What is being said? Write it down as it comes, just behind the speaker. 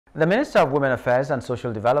The Minister of Women Affairs and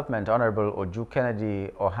Social Development, Honorable Uju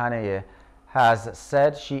Kennedy-Ohanenye, has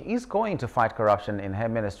said she is going to fight corruption in her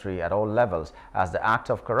ministry at all levels, as the act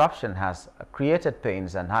of corruption has created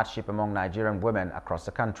pains and hardship among Nigerian women across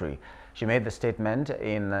the country. She made the statement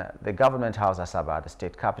in the government house Asaba, the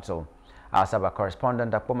state capital. Asaba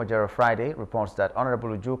correspondent Akpomejero Friday reports that Honorable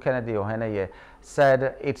Uju Kennedy-Ohanenye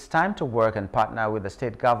said it's time to work and partner with the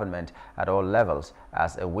state government at all levels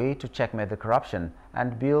as a way to checkmate the corruption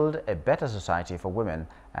and build a better society for women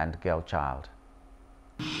and girl child.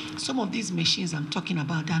 Some of these machines I'm talking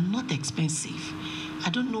about are not expensive. I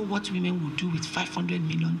don't know what women will do with $500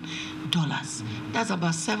 million. That's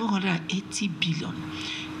about 780 billion.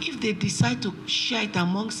 If they decide to share it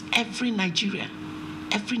amongst every Nigerian,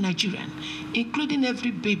 including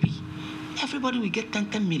every baby, everybody will get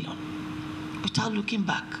 10 million without looking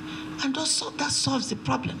back. And also that solves the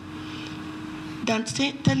problem. Than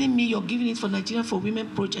telling me you're giving it for Nigerian for Women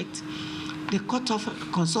project, they cut off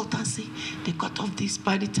consultancy, they cut off this.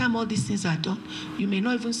 By the time all these things are done, you may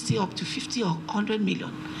not even stay up to 50 or 100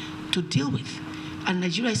 million to deal with. And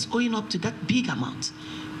Nigeria is owing up to that big amount.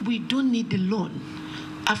 We don't need the loan.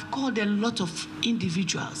 I've called a lot of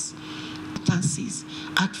individuals,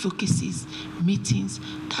 advocacies, meetings.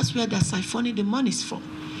 That's where they're siphoning the monies from.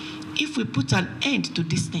 If we put an end to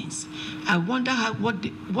these things, I wonder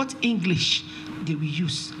what English they will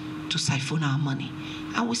use to siphon our money,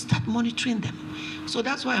 and we start monitoring them. So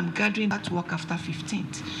that's why I'm gathering that work after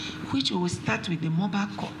 15th, which we will start with the mobile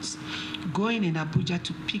courts, going in Abuja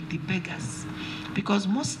to pick the beggars. Because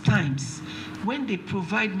most times, when they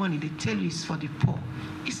provide money, they tell you it's for the poor.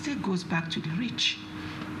 It still goes back to the rich.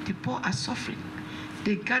 The poor are suffering.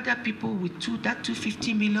 They gather people with that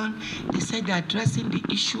 250 million. They said they're addressing the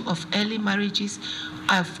issue of early marriages.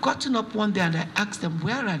 I've gotten up one day and I asked them,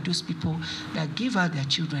 where are those people that give out their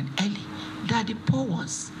children early? They are the poor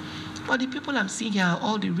ones. But the people I'm seeing here are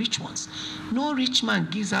all the rich ones. No rich man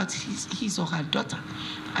gives out his or her daughter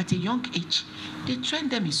at a young age. They train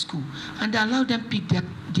them in school and they allow them pick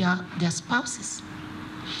their spouses.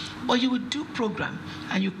 Or you would do program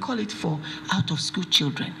and you call it for out-of-school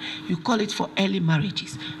children. You call it for early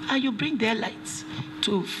marriages. And you bring their lights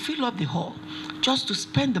to fill up the hall just to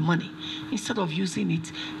spend the money instead of using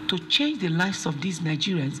it to change the lives of these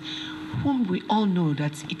Nigerians whom we all know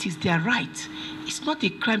that it is their right. It's not a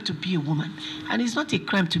crime to be a woman, and it's not a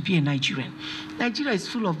crime to be a Nigerian. Nigeria is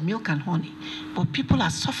full of milk and honey, but people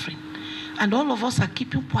are suffering, and all of us are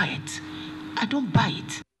keeping quiet. I don't buy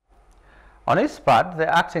it. On his part,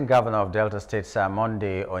 the acting governor of Delta State, Sir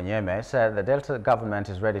Monday Onyeme, said the Delta government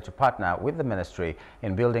is ready to partner with the ministry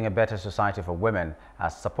in building a better society for women,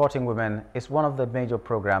 as supporting women is one of the major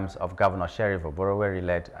programs of Governor Sheriff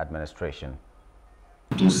Oborevwori-led administration.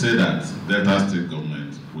 To say that Delta State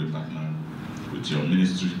government will partner with your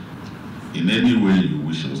ministry in any way you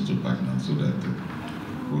wish us to partner, so that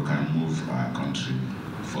we can move our country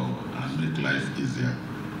forward and make life easier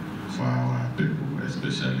for our people,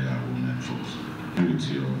 especially our women folks. With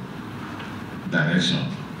your direction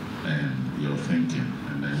and your thinking,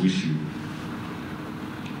 and I wish you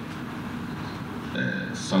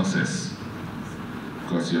success,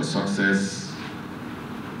 because your success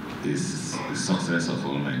is the success of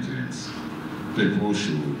all Nigerians. People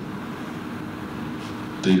should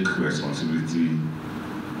take responsibility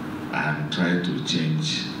and try to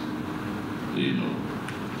change,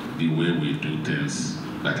 the way we do things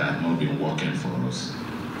that have not been working for us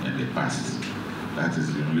in the past. That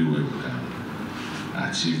is the only way we can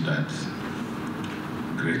achieve that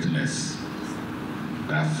greatness,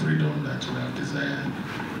 that freedom that we have desired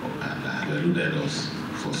and have eluded us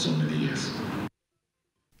for so many years.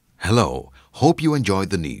 Hello, hope you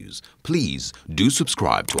enjoyed the news. Please do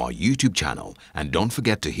subscribe to our YouTube channel and don't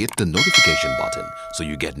forget to hit the notification button so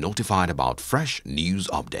you get notified about fresh news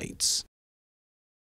updates.